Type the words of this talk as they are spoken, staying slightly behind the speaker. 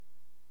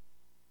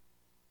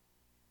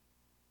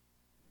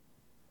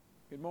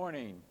Good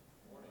morning.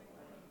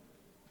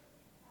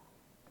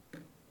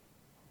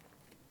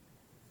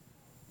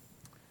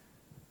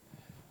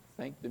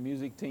 Thank the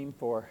music team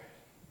for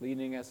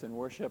leading us in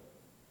worship,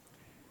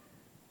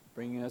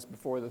 bringing us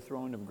before the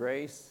throne of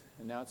grace.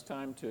 And now it's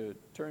time to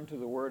turn to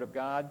the Word of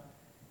God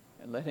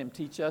and let Him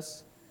teach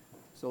us.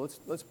 So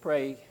let's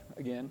pray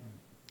again.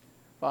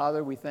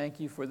 Father, we thank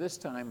you for this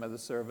time of the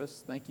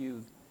service. Thank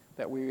you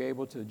that we were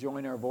able to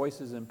join our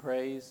voices in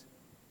praise,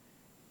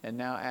 and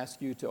now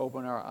ask you to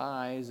open our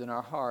eyes and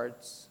our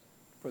hearts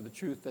for the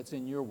truth that's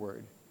in your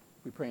word.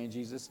 We pray in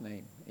Jesus'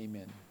 name.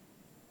 Amen.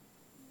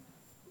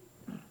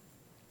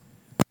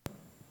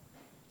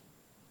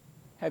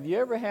 Have you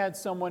ever had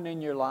someone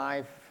in your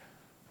life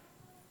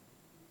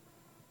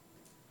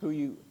who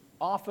you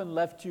often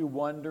left you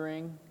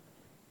wondering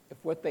if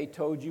what they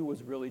told you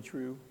was really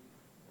true?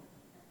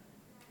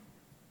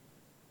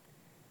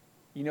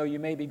 You know, you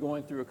may be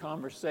going through a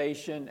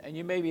conversation and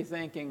you may be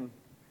thinking,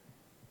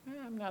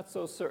 I'm not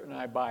so certain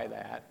I buy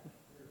that.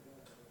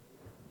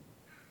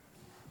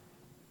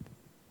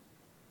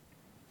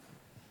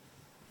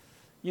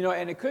 You know,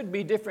 and it could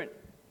be different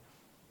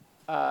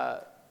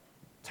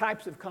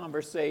types of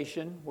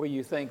conversation where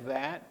you think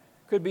that.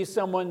 Could be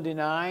someone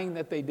denying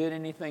that they did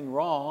anything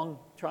wrong,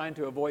 trying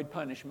to avoid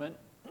punishment.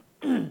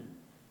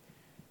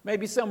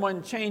 Maybe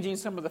someone changing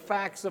some of the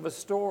facts of a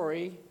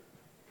story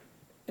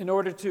in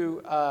order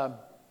to,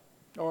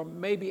 or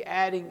maybe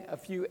adding a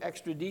few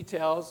extra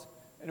details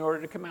in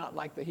order to come out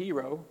like the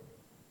hero.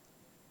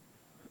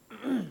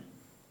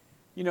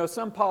 You know,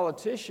 some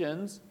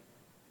politicians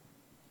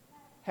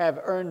have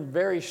earned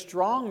very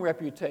strong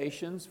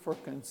reputations for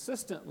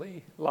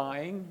consistently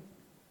lying.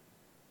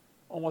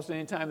 Almost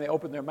any time they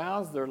open their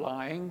mouths, they're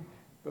lying.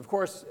 But of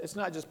course, it's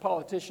not just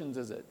politicians,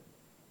 is it?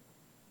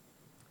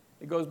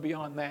 It goes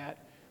beyond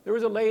that. There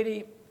was a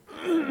lady,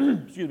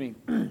 excuse me,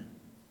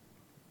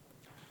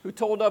 who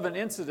told of an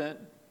incident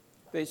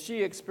that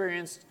she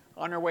experienced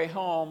on her way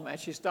home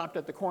as she stopped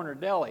at the corner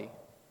deli.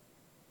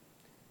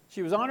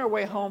 She was on her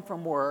way home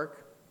from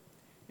work,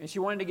 and she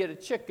wanted to get a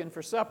chicken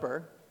for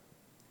supper.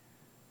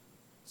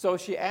 So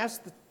she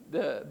asked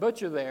the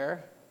butcher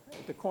there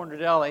at the corner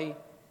deli,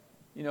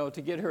 you know, to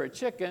get her a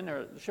chicken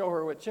or show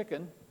her what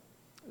chicken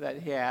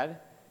that he had.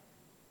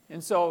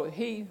 And so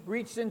he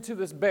reached into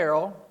this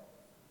barrel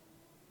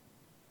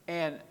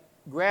and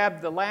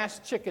grabbed the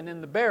last chicken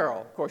in the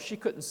barrel. Of course, she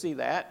couldn't see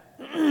that.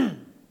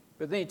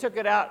 But then he took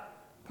it out,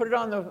 put it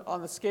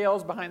on the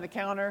scales behind the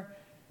counter,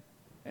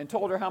 and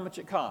told her how much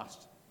it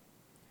cost.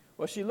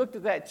 Well, she looked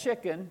at that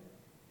chicken,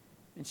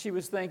 and she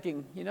was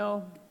thinking, you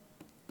know,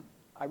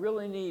 I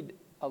really need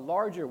a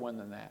larger one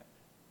than that.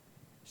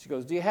 She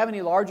goes, do you have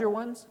any larger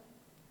ones?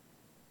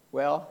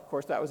 Well, of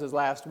course, that was his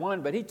last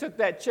one, but he took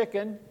that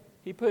chicken,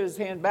 he put his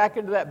hand back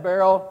into that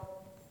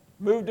barrel,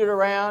 moved it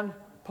around,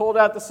 pulled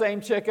out the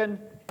same chicken,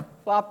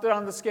 flopped it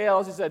on the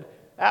scales. He said,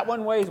 that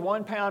one weighs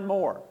 1 pound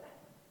more.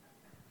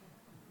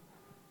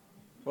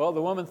 Well,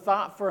 the woman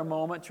thought for a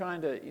moment,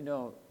 trying to, you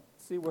know,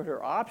 see what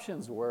her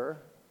options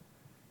were.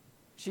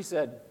 She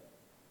said,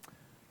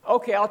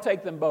 okay, I'll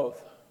take them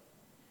both.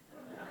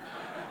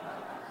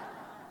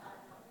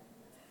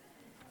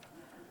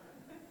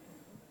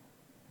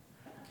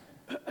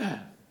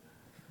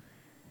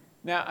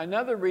 Now,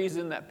 another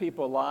reason that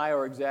people lie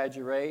or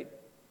exaggerate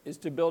is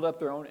to build up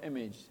their own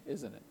image,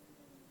 isn't it?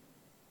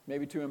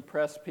 Maybe to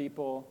impress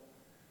people.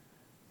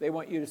 They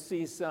want you to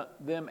see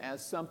them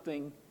as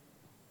something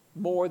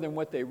more than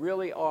what they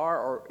really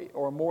are,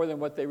 or more than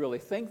what they really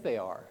think they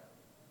are.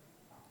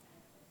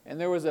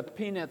 And there was a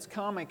Peanuts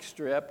comic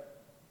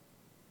strip,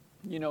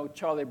 you know,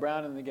 Charlie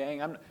Brown and the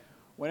gang.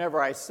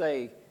 Whenever I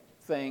say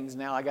things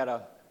now, I got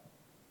to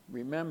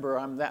remember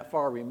I'm that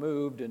far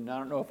removed, and I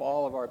don't know if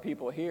all of our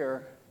people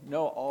here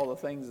know all the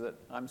things that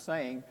I'm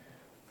saying.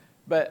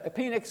 But a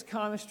Peanuts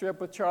comic strip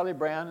with Charlie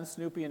Brown and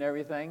Snoopy and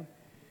everything.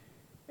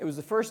 It was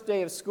the first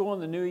day of school in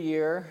the new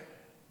year,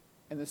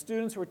 and the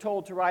students were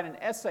told to write an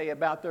essay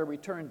about their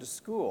return to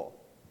school.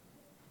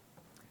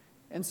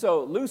 And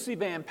so Lucy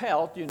Van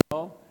Pelt, you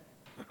know,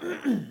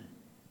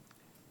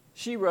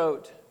 she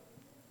wrote,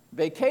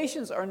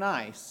 vacations are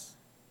nice,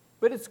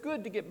 but it's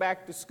good to get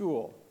back to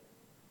school.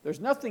 There's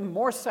nothing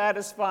more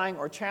satisfying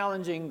or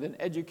challenging than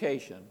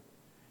education,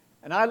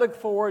 and I look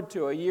forward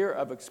to a year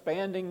of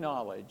expanding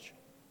knowledge.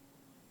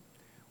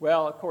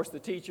 Well, of course, the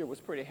teacher was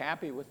pretty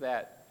happy with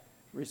that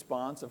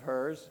response of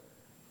hers.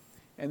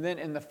 And then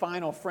in the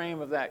final frame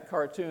of that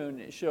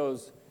cartoon, it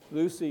shows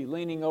Lucy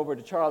leaning over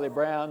to Charlie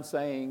Brown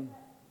saying,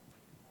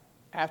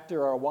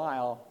 after a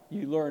while,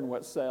 you learn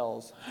what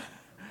sells.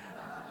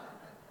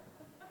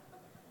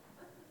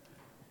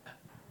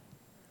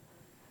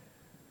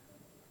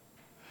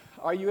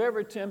 Are you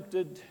ever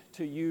tempted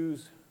to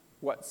use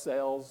what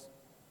sells?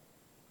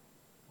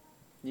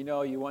 You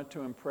know, you want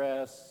to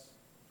impress.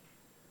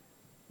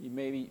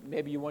 Maybe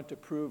you want to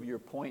prove your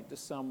point to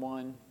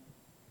someone.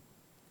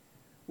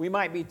 We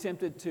might be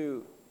tempted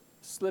to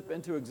slip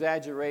into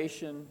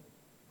exaggeration,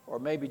 or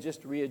maybe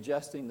just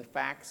readjusting the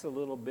facts a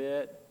little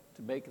bit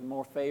to make them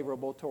more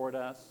favorable toward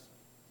us.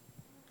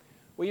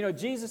 Well,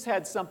 Jesus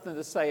had something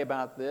to say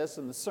about this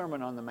in the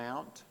Sermon on the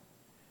Mount.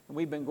 And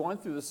we've been going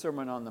through the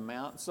Sermon on the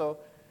Mount. So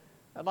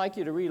I'd like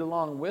you to read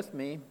along with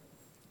me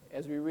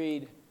as we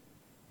read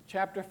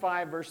chapter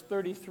 5, verse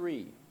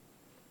 33.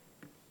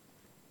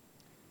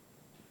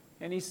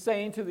 And he's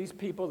saying to these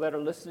people that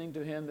are listening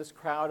to him, this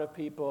crowd of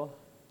people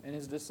and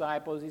his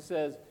disciples, he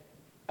says,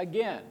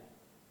 "Again,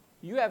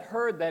 you have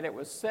heard that it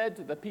was said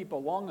to the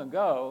people long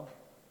ago,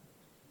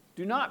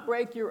 'Do not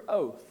break your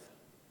oath,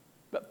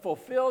 but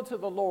fulfill to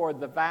the Lord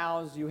the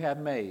vows you have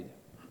made.'"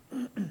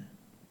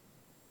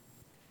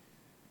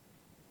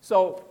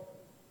 So,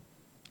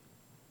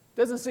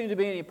 doesn't seem to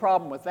be any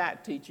problem with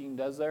that teaching,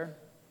 does there?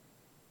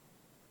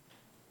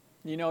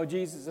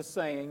 Jesus is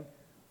saying,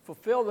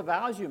 fulfill the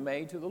vows you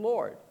made to the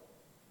Lord.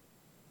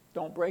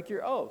 Don't break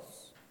your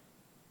oaths.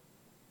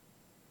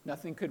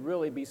 Nothing could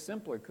really be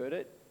simpler, could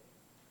it?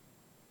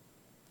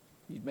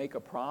 You'd make a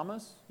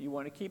promise, you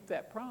want to keep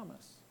that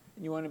promise.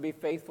 And you want to be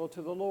faithful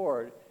to the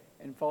Lord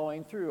and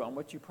following through on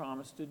what you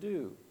promised to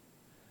do.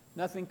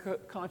 Nothing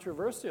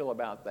controversial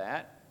about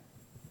that.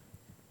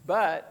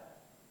 But,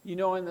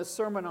 in the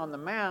Sermon on the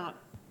Mount,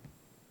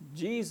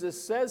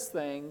 Jesus says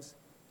things,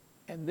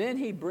 and then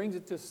he brings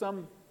it to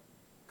some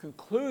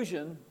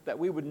conclusion that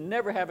we would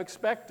never have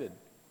expected.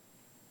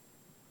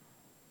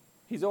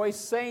 He's always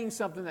saying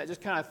something that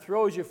just kind of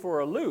throws you for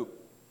a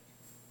loop.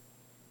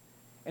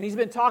 And he's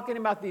been talking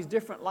about these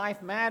different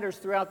life matters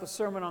throughout the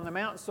Sermon on the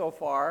Mount so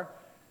far,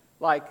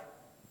 like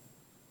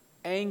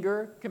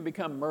anger can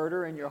become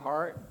murder in your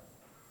heart.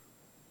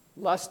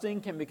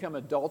 Lusting can become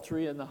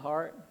adultery in the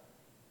heart.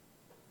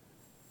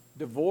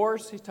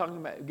 Divorce, he's talking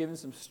about giving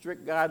some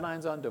strict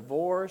guidelines on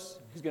divorce.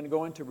 He's going to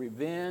go into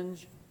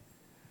revenge.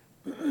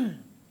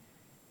 And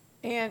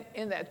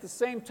at the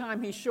same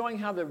time, he's showing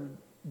how the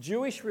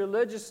Jewish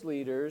religious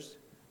leaders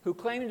who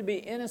claim to be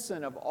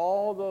innocent of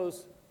all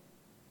those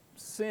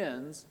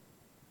sins,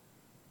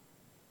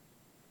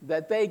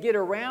 that they get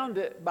around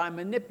it by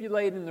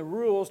manipulating the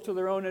rules to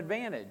their own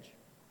advantage.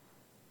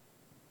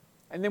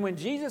 And then when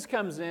Jesus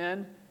comes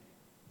in,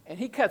 and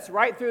he cuts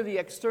right through the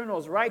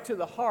externals, right to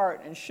the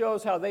heart, and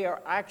shows how they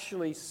are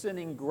actually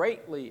sinning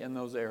greatly in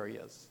those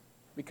areas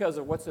because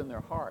of what's in their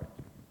heart.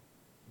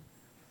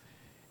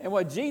 And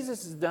what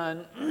Jesus has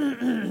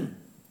done,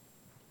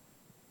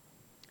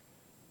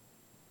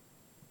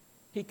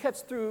 he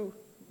cuts through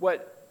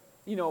what,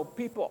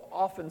 people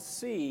often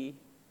see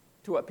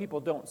to what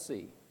people don't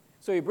see.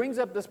 So he brings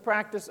up this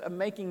practice of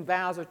making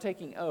vows or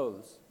taking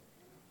oaths.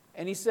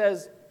 And he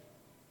says,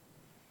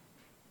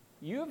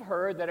 "You have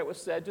heard that it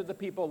was said to the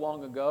people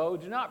long ago,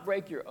 'Do not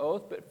break your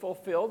oath, but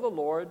fulfill to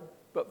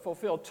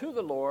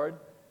the Lord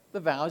the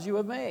vows you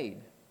have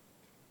made.'"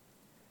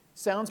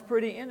 Sounds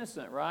pretty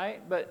innocent,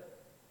 right? But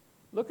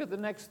look at the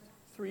next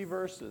 3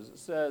 verses. It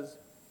says,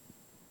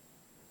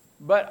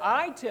 "But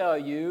I tell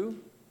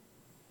you,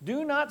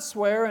 do not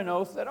swear an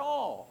oath at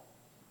all,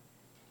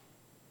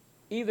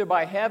 either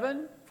by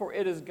heaven, for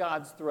it is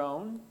God's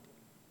throne,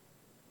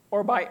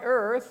 or by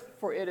earth,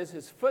 for it is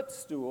his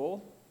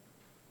footstool,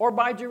 or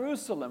by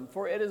Jerusalem,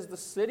 for it is the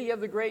city of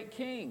the great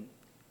king.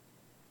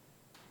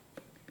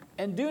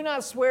 And do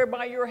not swear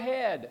by your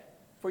head,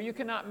 for you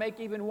cannot make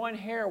even one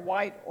hair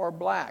white or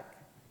black."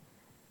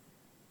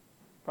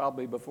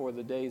 Probably before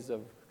the days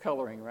of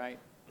coloring, right?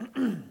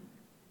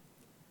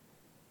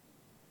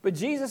 But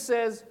Jesus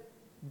says,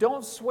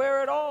 don't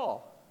swear at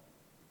all.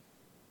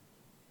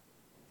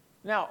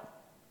 Now,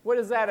 what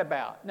is that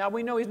about? Now,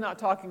 we know he's not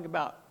talking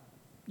about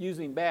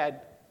using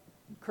bad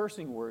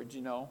cursing words,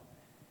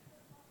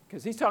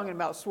 because he's talking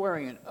about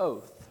swearing an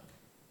oath,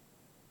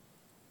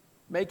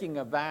 making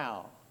a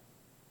vow,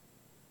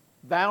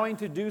 vowing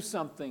to do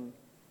something,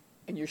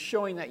 and you're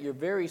showing that you're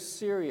very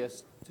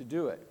serious to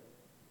do it.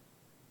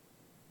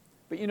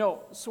 But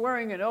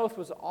swearing an oath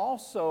was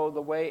also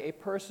the way a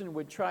person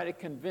would try to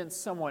convince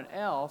someone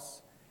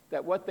else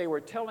that what they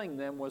were telling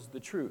them was the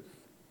truth.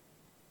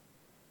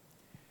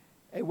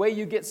 A way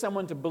you get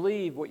someone to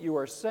believe what you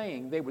are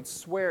saying, they would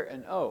swear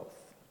an oath.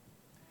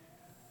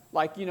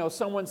 Like,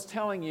 someone's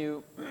telling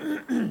you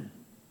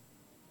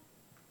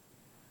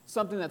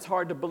something that's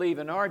hard to believe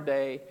in our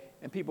day,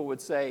 and people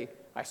would say,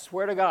 "I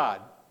swear to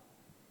God."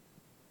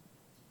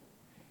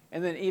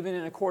 And then even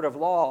in a court of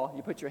law,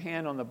 you put your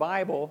hand on the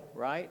Bible,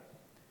 right?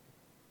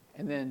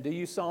 And then, "Do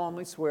you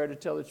solemnly swear to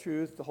tell the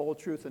truth, the whole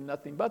truth, and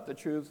nothing but the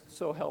truth,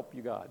 so help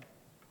you God?"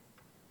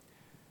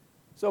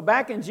 So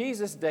back in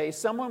Jesus' day,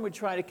 someone would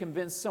try to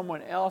convince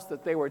someone else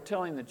that they were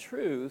telling the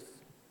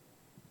truth,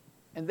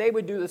 and they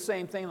would do the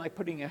same thing like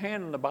putting a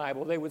hand on the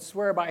Bible. They would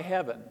swear by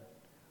heaven,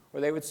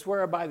 or they would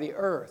swear by the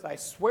earth. "I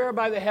swear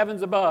by the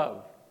heavens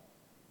above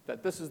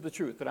that this is the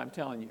truth that I'm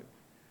telling you."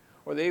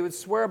 Or they would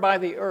swear by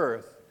the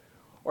earth,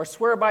 or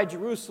swear by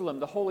Jerusalem,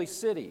 the holy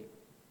city.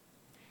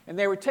 And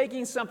they were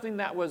taking something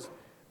that was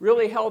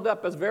really held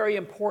up as very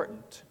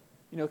important,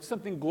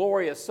 something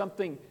glorious,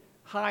 something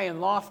high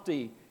and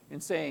lofty,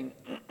 and saying,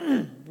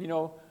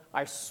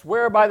 "I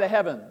swear by the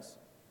heavens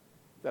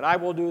that I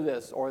will do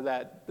this," or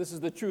that this is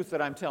the truth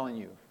that I'm telling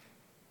you.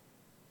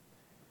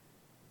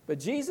 But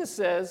Jesus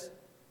says,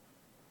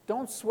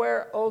 don't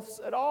swear oaths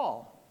at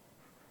all.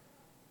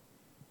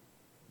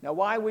 Now,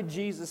 why would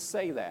Jesus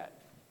say that?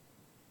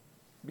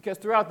 Because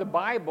throughout the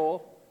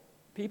Bible,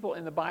 people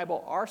in the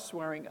Bible are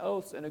swearing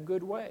oaths in a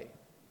good way.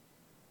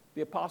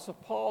 The Apostle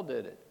Paul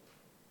did it.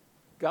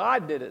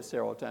 God did it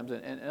several times,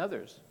 and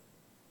others.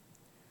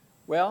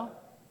 Well,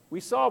 we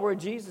saw where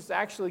Jesus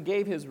actually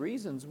gave his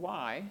reasons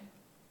why.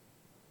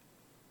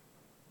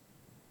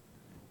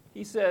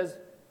 He says,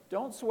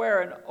 don't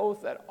swear an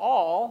oath at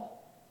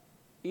all,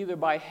 either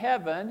by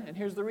heaven, and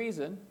here's the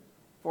reason,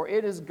 for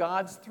it is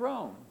God's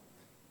throne.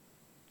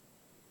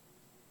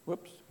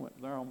 Whoops,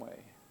 went the wrong way.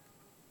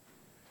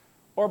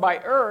 Or by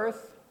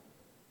earth,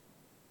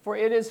 for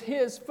it is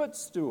his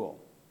footstool.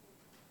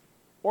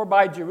 Or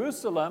by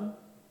Jerusalem,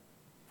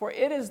 for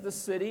it is the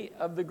city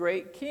of the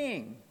great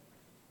king.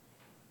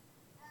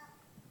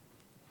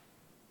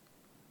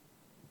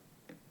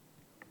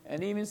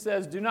 And even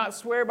says, do not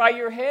swear by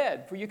your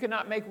head, for you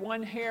cannot make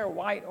one hair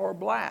white or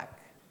black.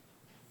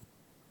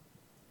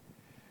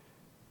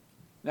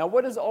 Now,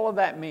 what does all of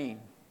that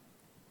mean?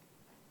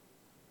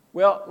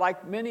 Well,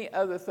 like many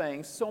other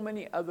things, so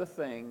many other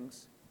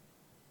things,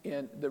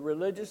 in the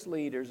religious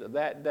leaders of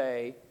that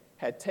day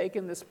had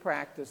taken this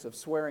practice of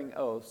swearing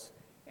oaths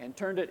and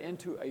turned it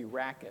into a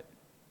racket.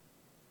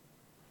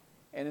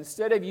 And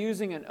instead of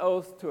using an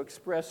oath to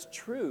express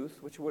truth,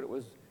 which what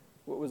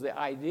was the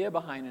idea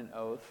behind an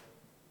oath,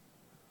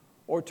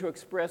 or to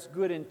express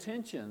good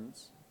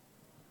intentions,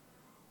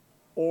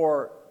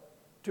 or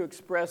to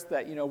express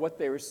that, what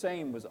they were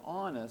saying was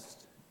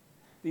honest,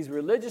 these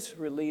religious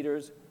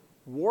leaders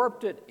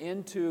warped it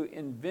into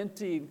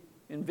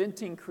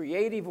inventing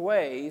creative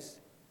ways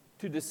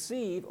to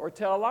deceive or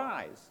tell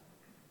lies.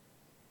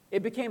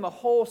 It became a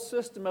whole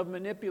system of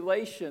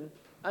manipulation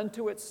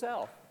unto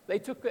itself. They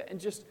took it and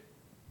just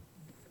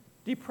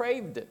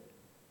depraved it.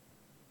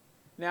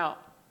 Now,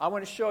 I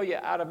want to show you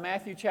out of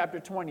Matthew chapter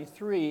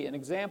 23 an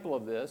example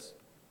of this.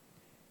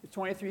 It's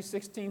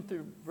 23:16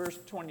 through verse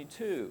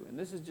 22. And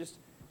this is just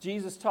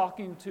Jesus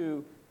talking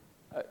to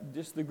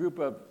just the group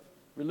of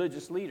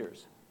religious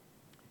leaders.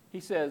 He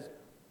says,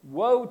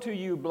 woe to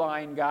you,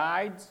 blind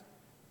guides.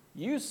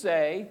 You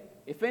say,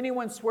 if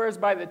anyone swears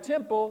by the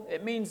temple,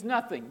 it means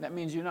nothing. That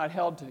means you're not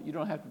held to it. You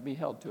don't have to be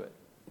held to it,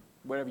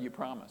 whatever you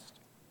promised.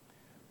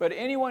 But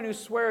anyone who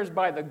swears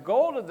by the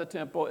gold of the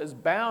temple is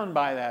bound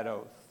by that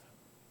oath.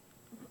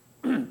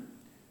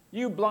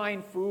 You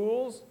blind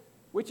fools,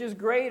 which is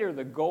greater,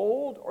 the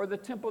gold or the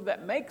temple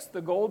that makes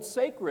the gold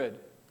sacred?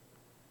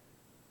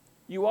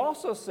 You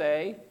also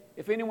say,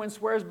 if anyone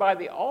swears by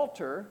the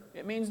altar,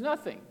 it means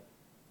nothing.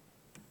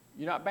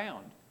 You're not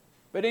bound.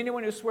 But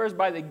anyone who swears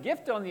by the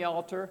gift on the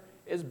altar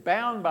is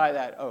bound by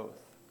that oath.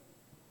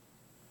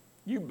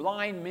 You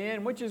blind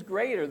men, which is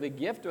greater, the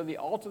gift or the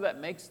altar that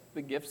makes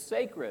the gift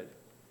sacred?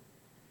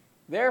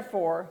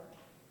 Therefore,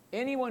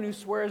 anyone who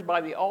swears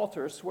by the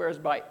altar swears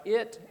by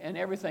it and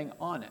everything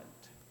on it.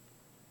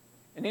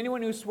 And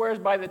anyone who swears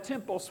by the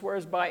temple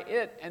swears by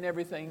it and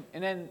everything,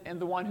 and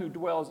the one who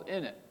dwells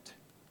in it.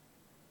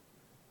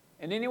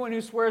 And anyone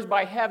who swears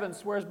by heaven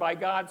swears by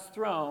God's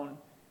throne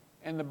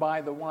and by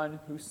the one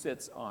who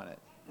sits on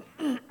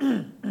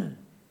it.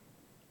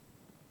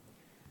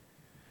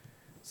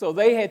 So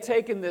they had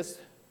taken this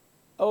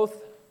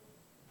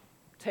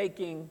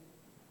oath-taking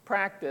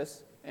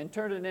practice and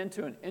turned it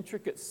into an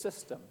intricate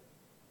system.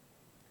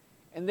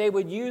 And they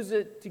would use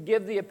it to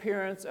give the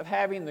appearance of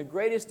having the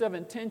greatest of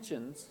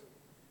intentions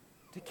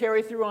to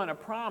carry through on a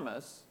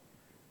promise.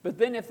 But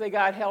then if they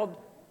got held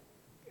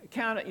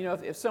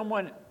accountable, if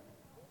someone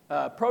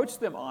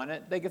approached them on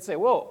it, they could say,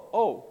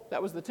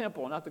 that was the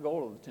temple, not the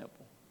gold of the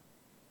temple.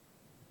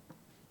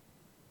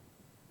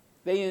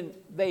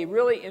 They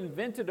really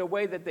invented a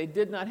way that they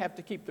did not have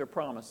to keep their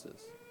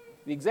promises.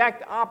 The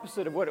exact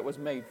opposite of what it was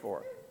made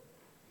for.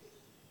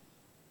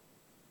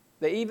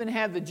 They even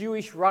had the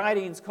Jewish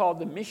writings called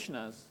the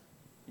Mishnahs.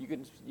 You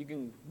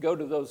can go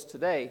to those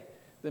today.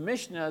 The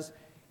Mishnahs,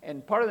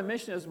 and part of the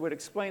Mishnahs would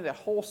explain that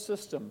whole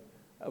system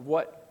of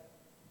what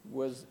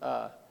was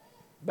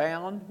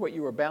bound, what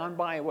you were bound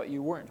by, and what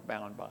you weren't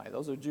bound by.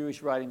 Those are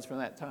Jewish writings from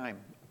that time.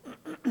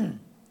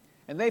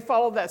 And they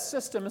followed that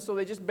system, and so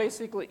they just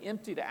basically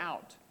emptied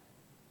out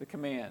the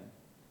command.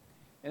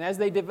 And as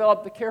they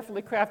developed the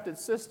carefully crafted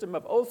system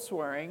of oath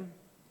swearing,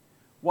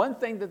 one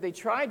thing that they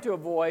tried to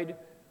avoid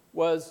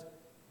was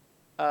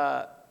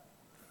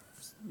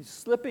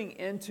slipping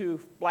into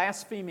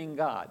blaspheming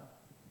God.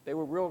 They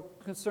were real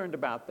concerned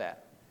about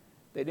that.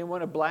 They didn't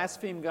want to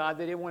blaspheme God.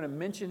 They didn't want to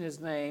mention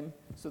his name,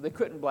 so they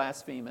couldn't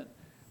blaspheme it.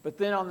 But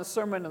then on the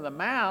Sermon on the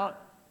Mount,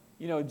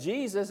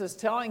 Jesus is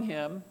telling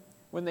him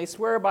when they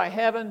swear by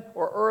heaven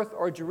or earth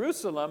or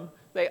Jerusalem,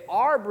 they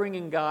are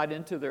bringing God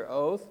into their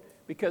oath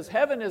because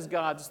heaven is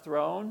God's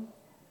throne,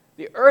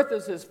 the earth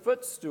is his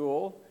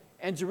footstool,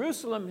 and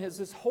Jerusalem is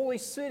his holy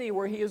city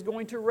where he is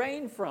going to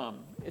reign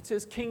from. It's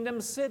his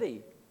kingdom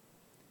city.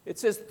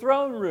 It's his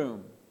throne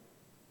room.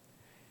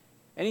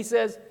 And he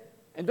says,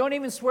 and don't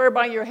even swear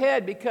by your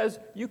head because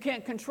you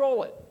can't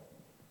control it.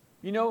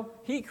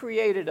 He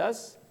created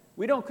us.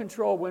 We don't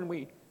control when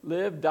we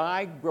live,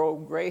 die, grow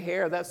gray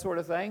hair, that sort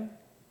of thing.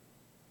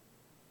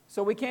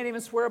 So we can't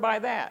even swear by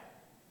that.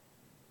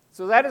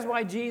 So that is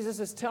why Jesus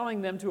is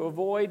telling them to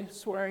avoid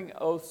swearing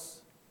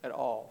oaths at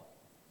all,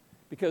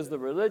 because the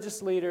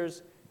religious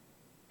leaders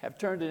have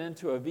turned it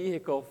into a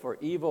vehicle for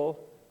evil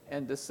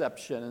and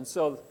deception. And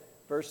so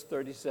verse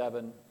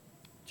 37,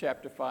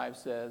 chapter 5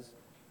 says,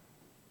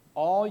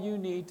 all you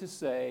need to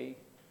say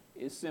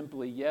is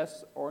simply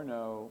yes or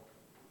no.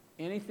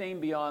 Anything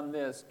beyond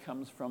this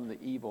comes from the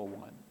evil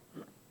one.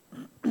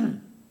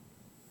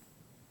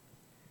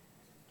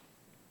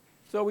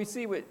 So we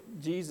see what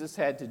Jesus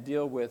had to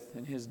deal with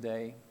in his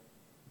day.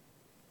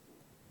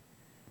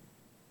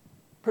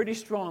 Pretty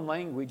strong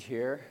language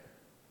here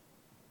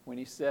when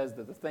he says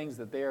that the things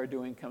that they are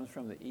doing comes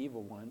from the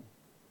evil one,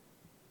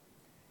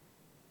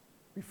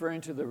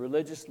 referring to the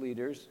religious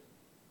leaders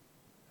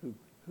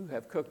who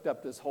have cooked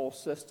up this whole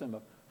system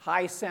of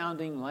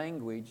high-sounding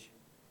language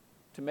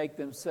to make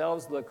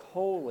themselves look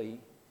holy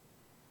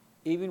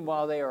even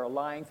while they are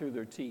lying through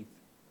their teeth.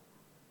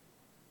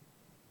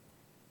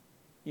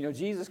 You know,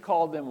 Jesus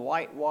called them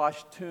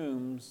whitewashed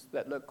tombs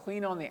that look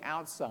clean on the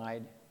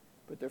outside,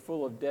 but they're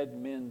full of dead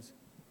men's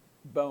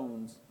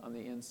bones on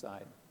the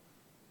inside.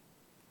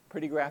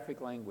 Pretty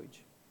graphic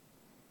language.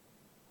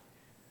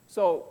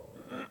 So,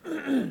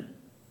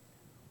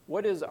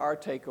 what is our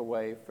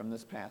takeaway from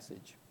this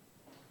passage?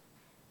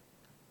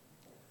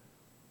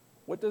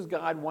 What does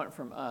God want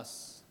from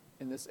us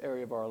in this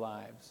area of our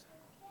lives?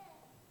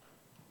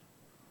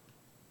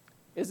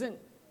 Isn't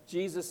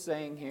Jesus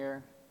saying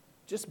here,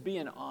 just be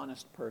an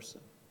honest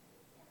person?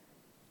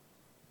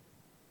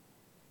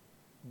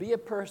 Be a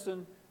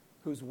person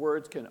whose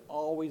words can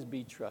always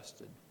be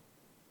trusted.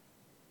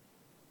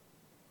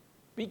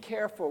 Be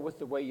careful with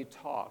the way you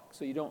talk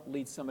so you don't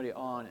lead somebody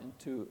on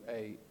into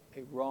a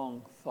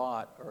wrong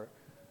thought or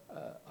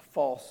a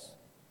false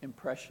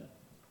impression.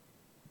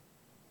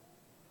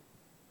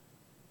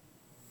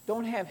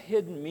 Don't have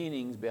hidden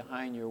meanings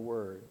behind your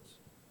words.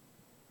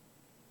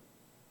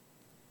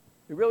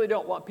 We really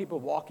don't want people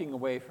walking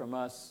away from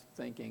us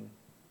thinking,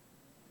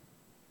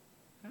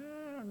 I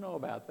don't know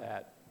about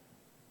that.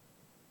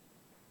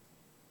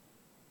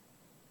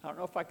 I don't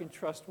know if I can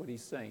trust what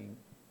he's saying.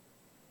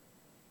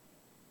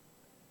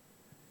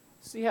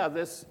 See how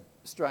this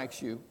strikes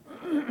you.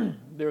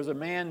 There's a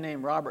man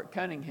named Robert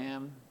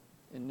Cunningham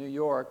in New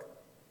York,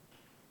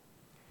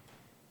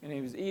 and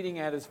he was eating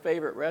at his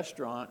favorite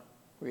restaurant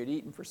where he had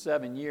eaten for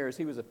 7 years.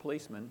 He was a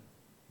policeman.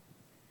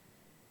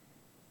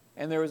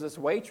 And there was this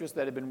waitress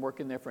that had been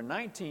working there for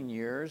 19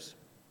 years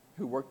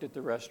who worked at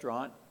the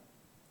restaurant.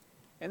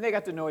 And they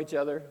got to know each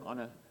other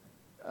on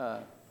a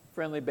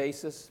friendly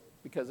basis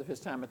because of his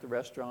time at the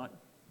restaurant.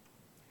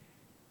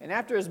 And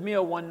after his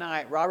meal one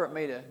night, Robert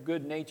made a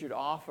good-natured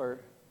offer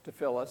to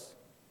Phyllis.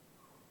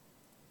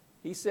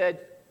 He said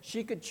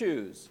she could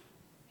choose.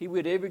 He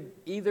would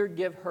either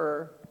give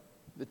her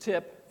the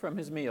tip from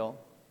his meal,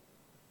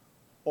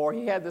 or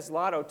he had this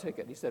lotto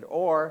ticket. He said,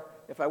 or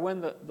if I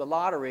win the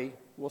lottery,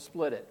 we'll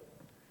split it.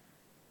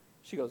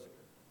 She goes,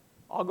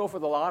 I'll go for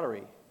the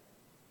lottery.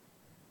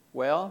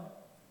 Well,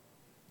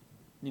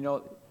 you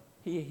know,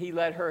 he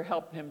let her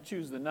help him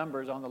choose the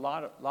numbers on the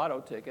lotto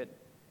ticket.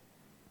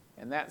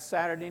 And that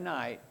Saturday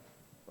night,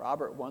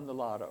 Robert won the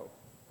lotto.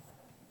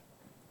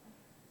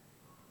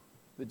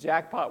 The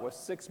jackpot was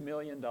 $6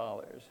 million.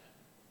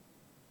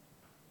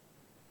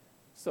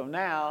 So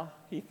now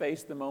he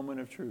faced the moment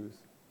of truth.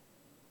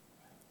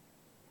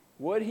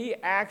 Would he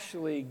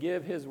actually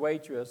give his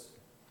waitress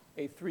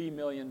a $3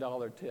 million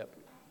tip?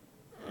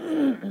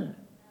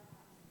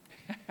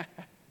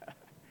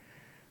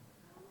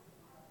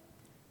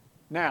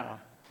 Now,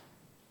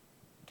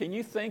 can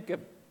you think of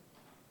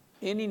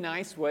any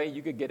nice way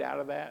you could get out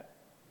of that?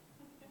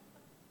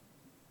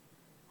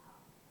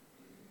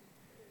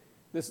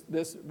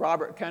 This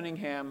Robert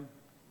Cunningham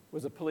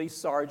was a police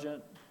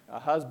sergeant, a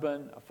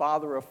husband, a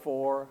father of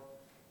 4,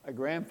 a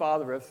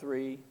grandfather of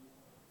 3,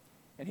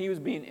 and he was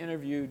being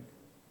interviewed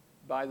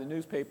by the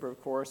newspaper,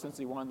 of course, since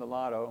he won the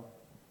lotto.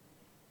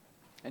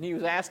 And he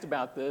was asked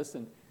about this,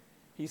 and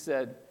he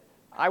said,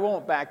 I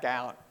won't back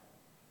out.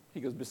 He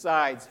goes,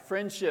 besides,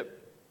 friendship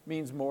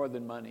means more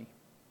than money.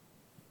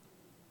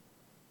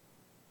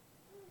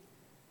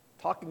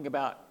 Talking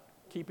about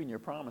keeping your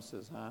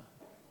promises, huh?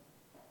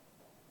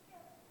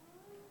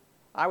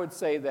 I would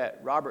say that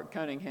Robert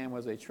Cunningham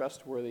was a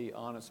trustworthy,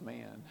 honest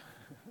man.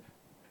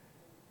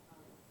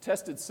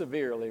 Tested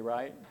severely,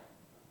 right?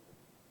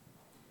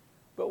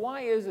 But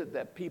why is it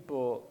that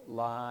people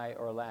lie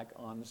or lack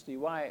honesty?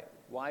 Why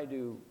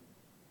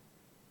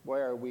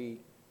are we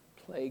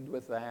plagued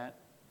with that?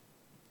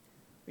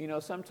 You know,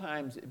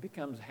 sometimes it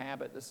becomes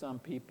habit to some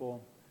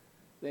people.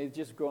 They've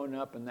just grown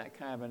up in that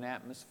kind of an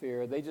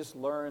atmosphere. They just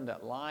learn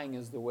that lying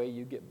is the way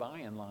you get by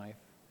in life.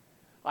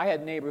 I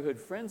had neighborhood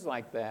friends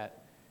like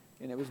that,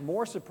 and it was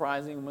more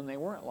surprising when they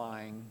weren't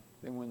lying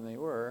than when they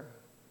were.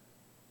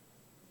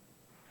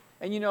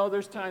 And you know,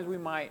 there's times we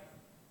might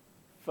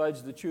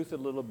fudge the truth a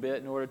little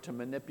bit in order to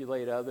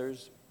manipulate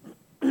others.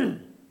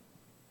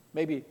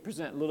 Maybe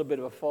present a little bit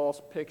of a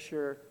false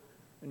picture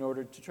in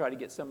order to try to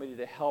get somebody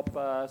to help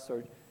us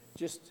or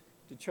just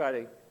to try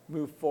to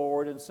move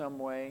forward in some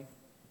way.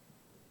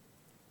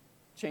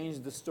 Change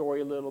the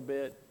story a little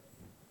bit.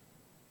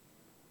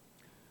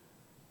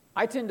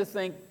 I tend to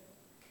think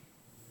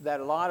that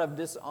a lot of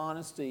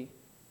dishonesty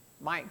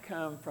might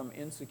come from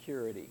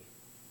insecurity.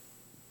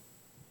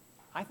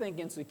 I think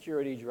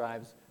insecurity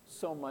drives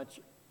so much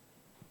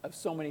of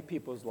so many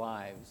people's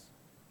lives,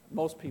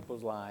 most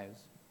people's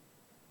lives.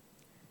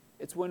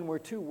 It's when we're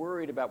too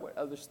worried about what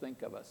others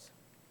think of us.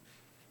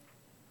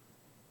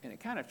 And it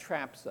kind of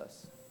traps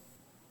us.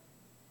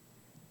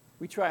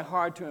 We try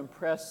hard to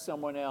impress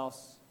someone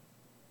else,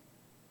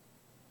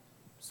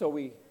 so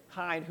we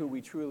hide who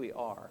we truly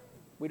are.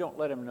 We don't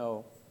let them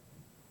know,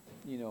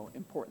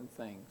 important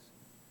things.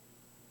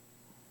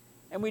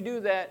 And we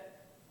do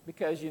that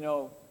because,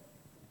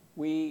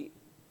 we,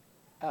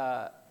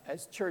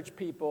 as church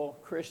people,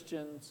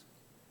 Christians,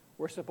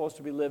 we're supposed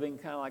to be living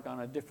kind of like on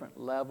a different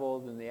level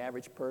than the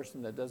average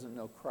person that doesn't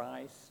know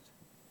Christ.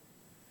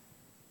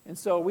 And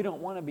so we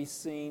don't want to be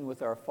seen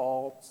with our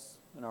faults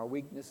and our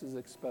weaknesses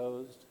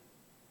exposed.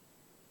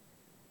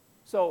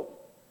 So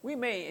we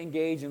may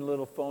engage in a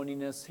little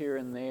phoniness here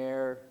and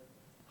there,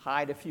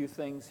 hide a few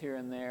things here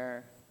and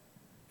there,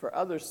 for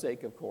others'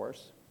 sake, of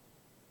course.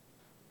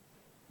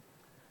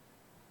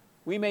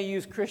 We may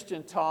use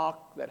Christian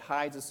talk that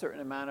hides a certain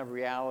amount of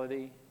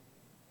reality.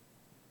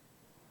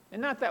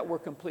 And not that we're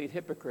complete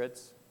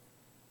hypocrites,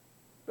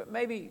 but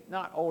maybe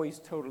not always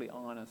totally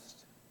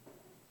honest.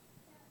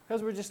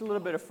 Because we're just a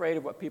little bit afraid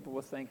of what people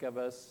will think of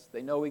us.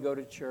 They know we go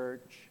to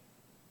church.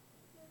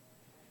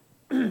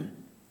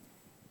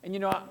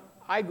 And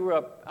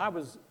I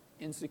was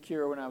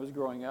insecure when I was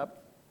growing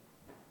up.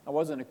 I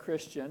wasn't a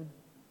Christian.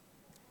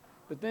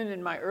 But then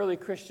in my early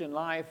Christian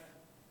life,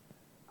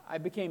 I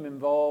became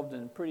involved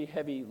in pretty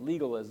heavy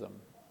legalism.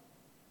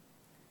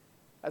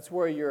 That's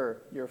where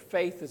your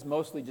faith is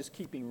mostly just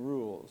keeping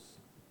rules.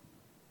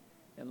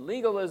 And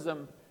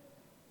legalism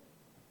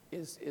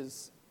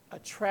is a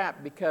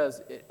trap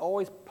because it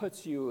always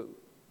puts you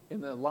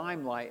in the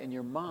limelight in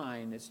your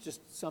mind. It's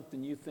just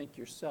something you think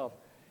yourself.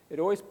 It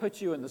always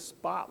puts you in the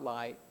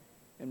spotlight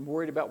and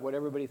worried about what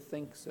everybody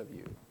thinks of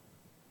you.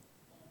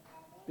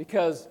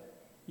 Because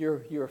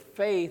your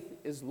faith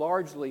is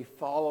largely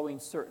following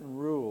certain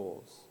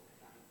rules.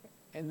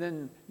 And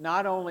then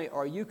not only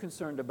are you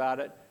concerned about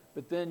it,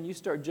 but then you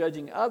start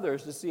judging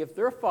others to see if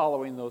they're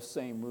following those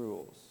same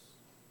rules.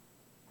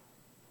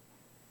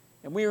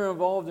 And we were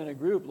involved in a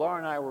group, Laura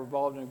and I were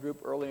involved in a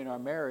group early in our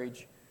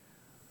marriage.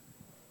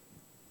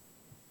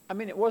 I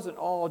mean, it wasn't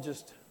all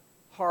just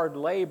hard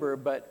labor,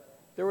 but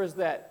there was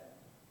that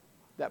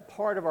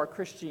part of our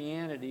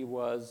Christianity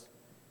was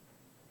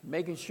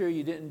making sure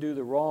you didn't do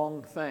the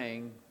wrong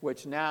thing,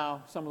 which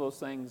now some of those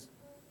things,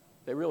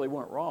 they really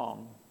weren't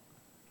wrong.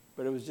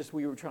 But it was just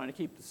we were trying to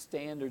keep the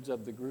standards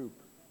of the group.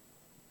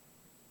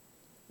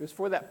 It was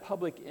for that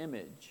public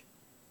image.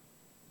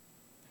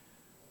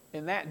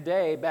 In that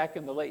day, back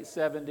in the late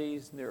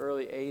 70s and the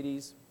early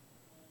 80s,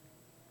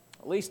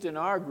 at least in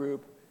our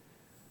group,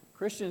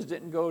 Christians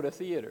didn't go to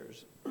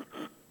theaters.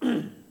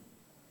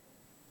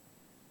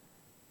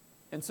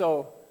 And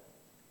so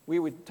we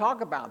would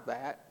talk about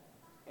that,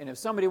 and if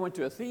somebody went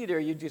to a theater,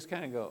 you'd just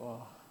kind of go,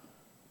 oh,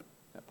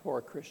 that poor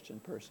Christian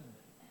person.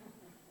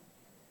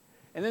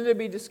 And then there'd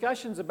be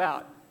discussions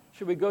about,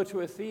 should we go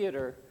to a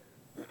theater?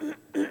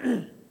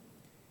 And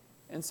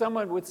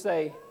someone would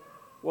say,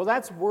 well,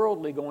 that's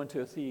worldly, going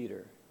to a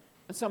theater.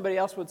 And somebody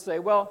else would say,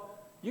 well,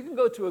 you can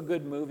go to a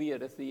good movie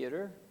at a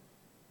theater.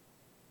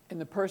 And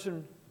the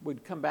person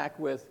would come back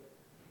with,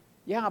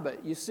 yeah,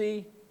 but you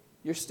see,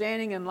 you're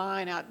standing in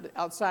line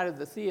outside of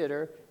the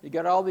theater. You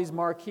got all these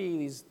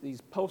marquees, these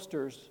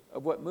posters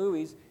of what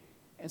movies,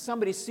 and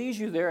somebody sees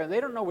you there, and they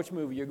don't know which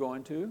movie you're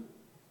going to.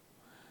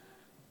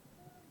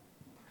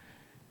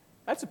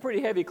 That's a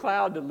pretty heavy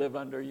cloud to live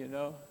under,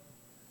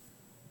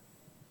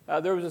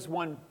 There was this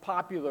one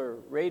popular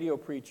radio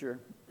preacher,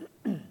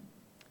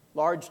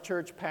 large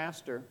church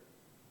pastor. And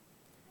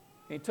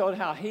he told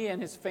how he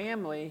and his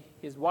family,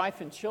 his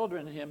wife and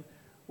children and him,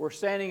 were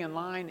standing in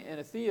line in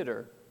a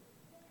theater.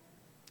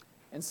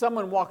 And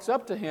someone walks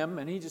up to him,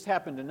 and he just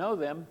happened to know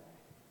them,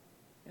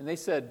 and they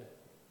said,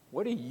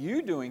 what are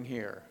you doing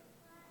here?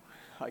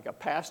 Like a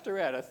pastor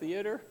at a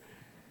theater?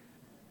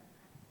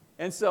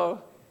 And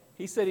so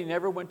he said he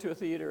never went to a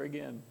theater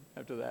again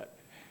after that.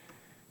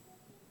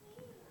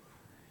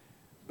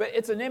 But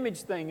it's an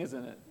image thing,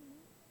 isn't it?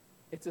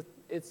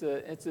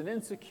 It's an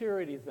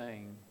insecurity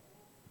thing.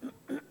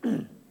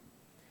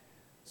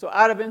 So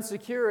out of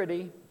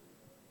insecurity,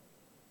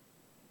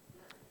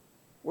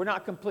 we're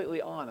not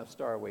completely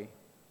honest, are we?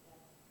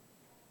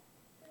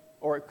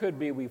 Or it could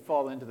be we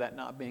fall into that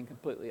not being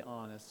completely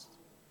honest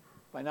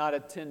by not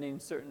attending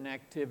certain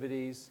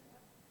activities.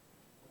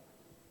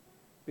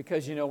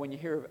 Because, when you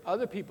hear of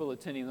other people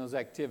attending those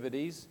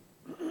activities,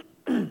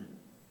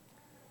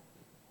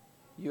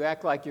 you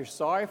act like you're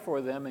sorry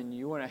for them and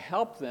you want to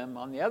help them.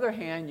 On the other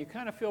hand, you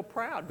kind of feel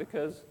proud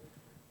because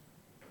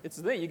it's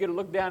them. You get to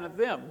look down at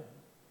them.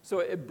 So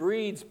it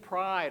breeds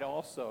pride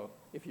also.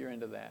 if you're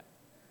into that.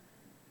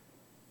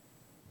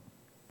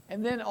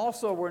 And then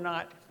also, we're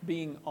not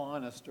being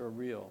honest or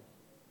real.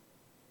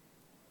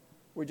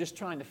 We're just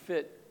trying to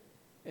fit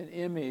an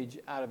image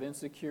out of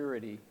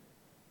insecurity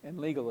and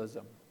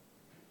legalism.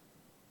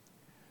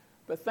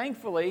 But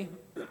thankfully,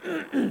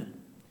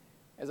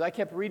 as I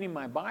kept reading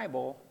my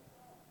Bible,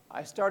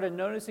 I started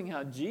noticing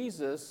how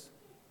Jesus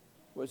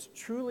was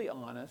truly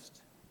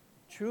honest,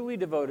 truly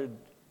devoted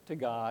to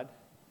God,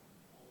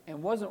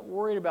 and wasn't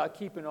worried about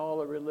keeping all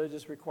the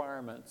religious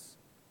requirements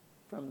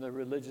from the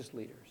religious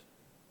leaders.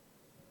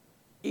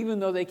 Even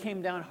though they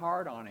came down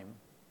hard on him,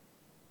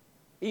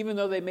 even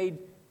though they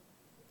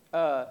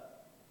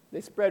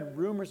spread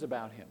rumors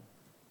about him,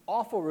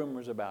 awful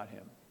rumors about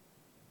him,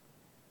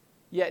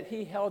 yet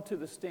he held to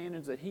the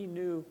standards that he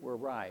knew were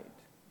right.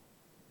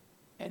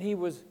 And he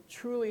was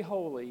truly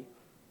holy,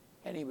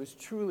 and he was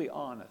truly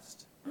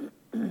honest.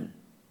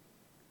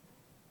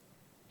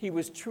 He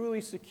was truly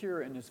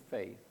secure in his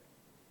faith.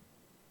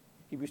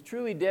 He was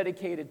truly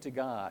dedicated to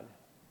God.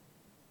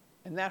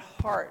 And that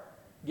heart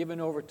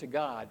given over to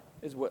God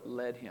is what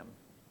led him.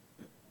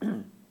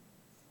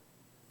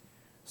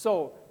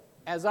 So,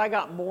 as I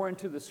got more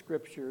into the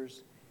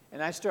scriptures,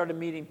 and I started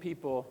meeting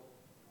people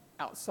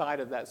outside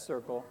of that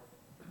circle,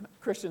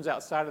 Christians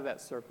outside of that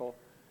circle,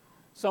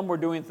 some were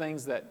doing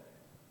things that,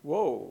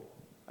 whoa,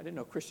 I didn't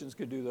know Christians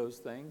could do those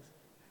things.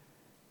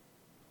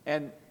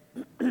 And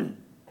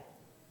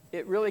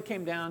it really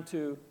came down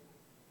to,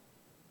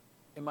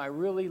 am I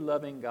really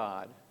loving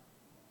God?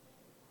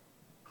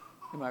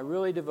 Am I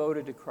really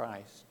devoted to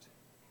Christ?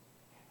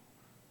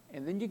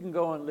 And then you can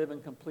go and live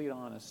in complete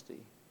honesty.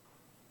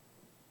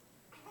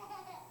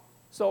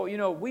 So,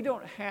 we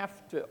don't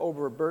have to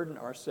overburden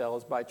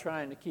ourselves by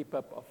trying to keep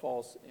up a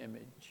false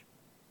image.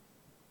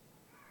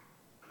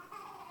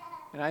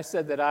 And I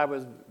said that I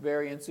was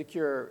very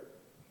insecure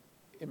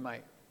in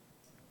my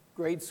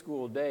grade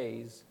school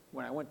days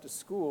when I went to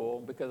school,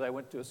 because I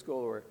went to a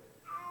school where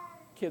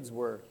kids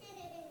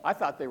I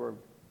thought they were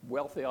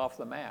wealthy off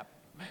the map.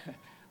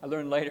 I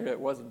learned later it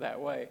wasn't that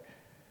way.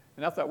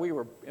 And I thought we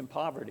were in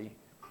poverty.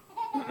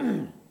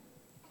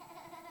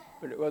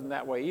 But it wasn't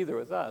that way either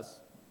with us.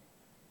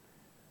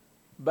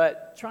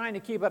 But trying to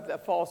keep up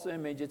that false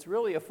image, it's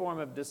really a form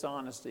of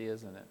dishonesty,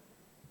 isn't it?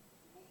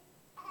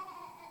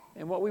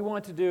 And what we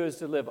want to do is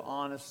to live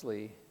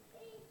honestly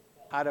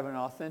out of an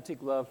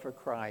authentic love for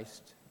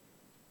Christ,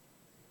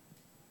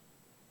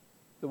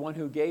 the one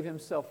who gave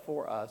himself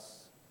for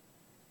us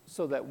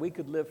so that we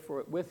could live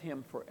with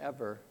him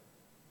forever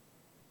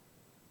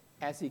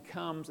as he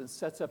comes and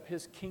sets up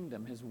his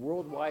kingdom, his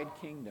worldwide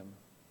kingdom.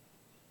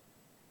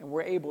 And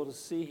we're able to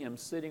see him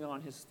sitting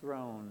on his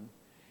throne.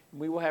 And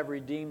we will have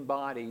redeemed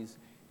bodies,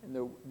 and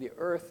the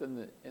earth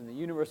and the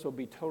universe will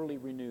be totally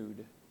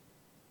renewed.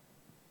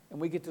 And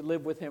we get to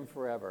live with him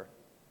forever.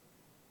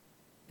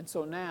 And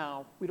so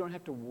now, we don't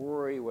have to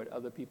worry what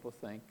other people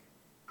think.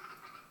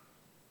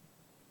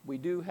 We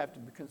do have to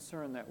be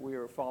concerned that we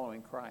are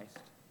following Christ.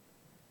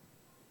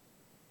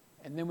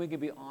 And then we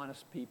can be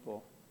honest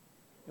people,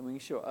 and we can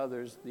show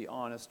others the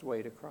honest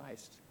way to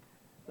Christ.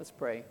 Let's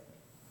pray.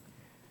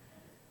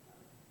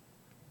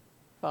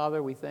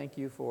 Father, we thank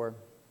you for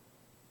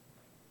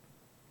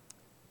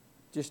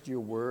just your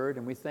word,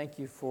 and we thank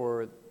you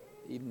for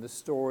even the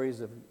stories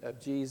of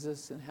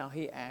Jesus and how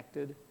he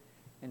acted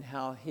and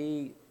how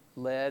he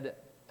led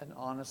an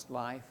honest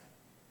life,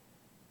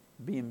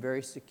 being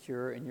very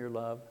secure in your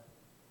love.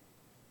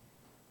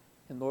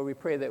 And Lord, we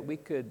pray that we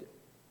could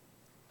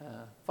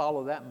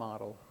follow that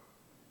model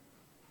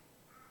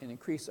and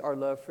increase our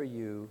love for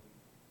you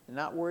and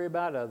not worry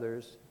about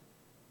others,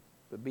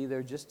 but be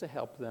there just to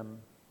help them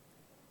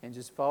and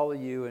just follow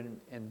you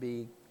and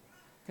be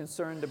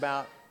concerned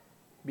about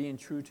being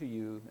true to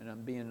you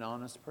and being an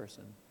honest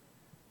person.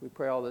 We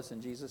pray all this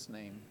in Jesus'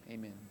 name.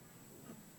 Amen.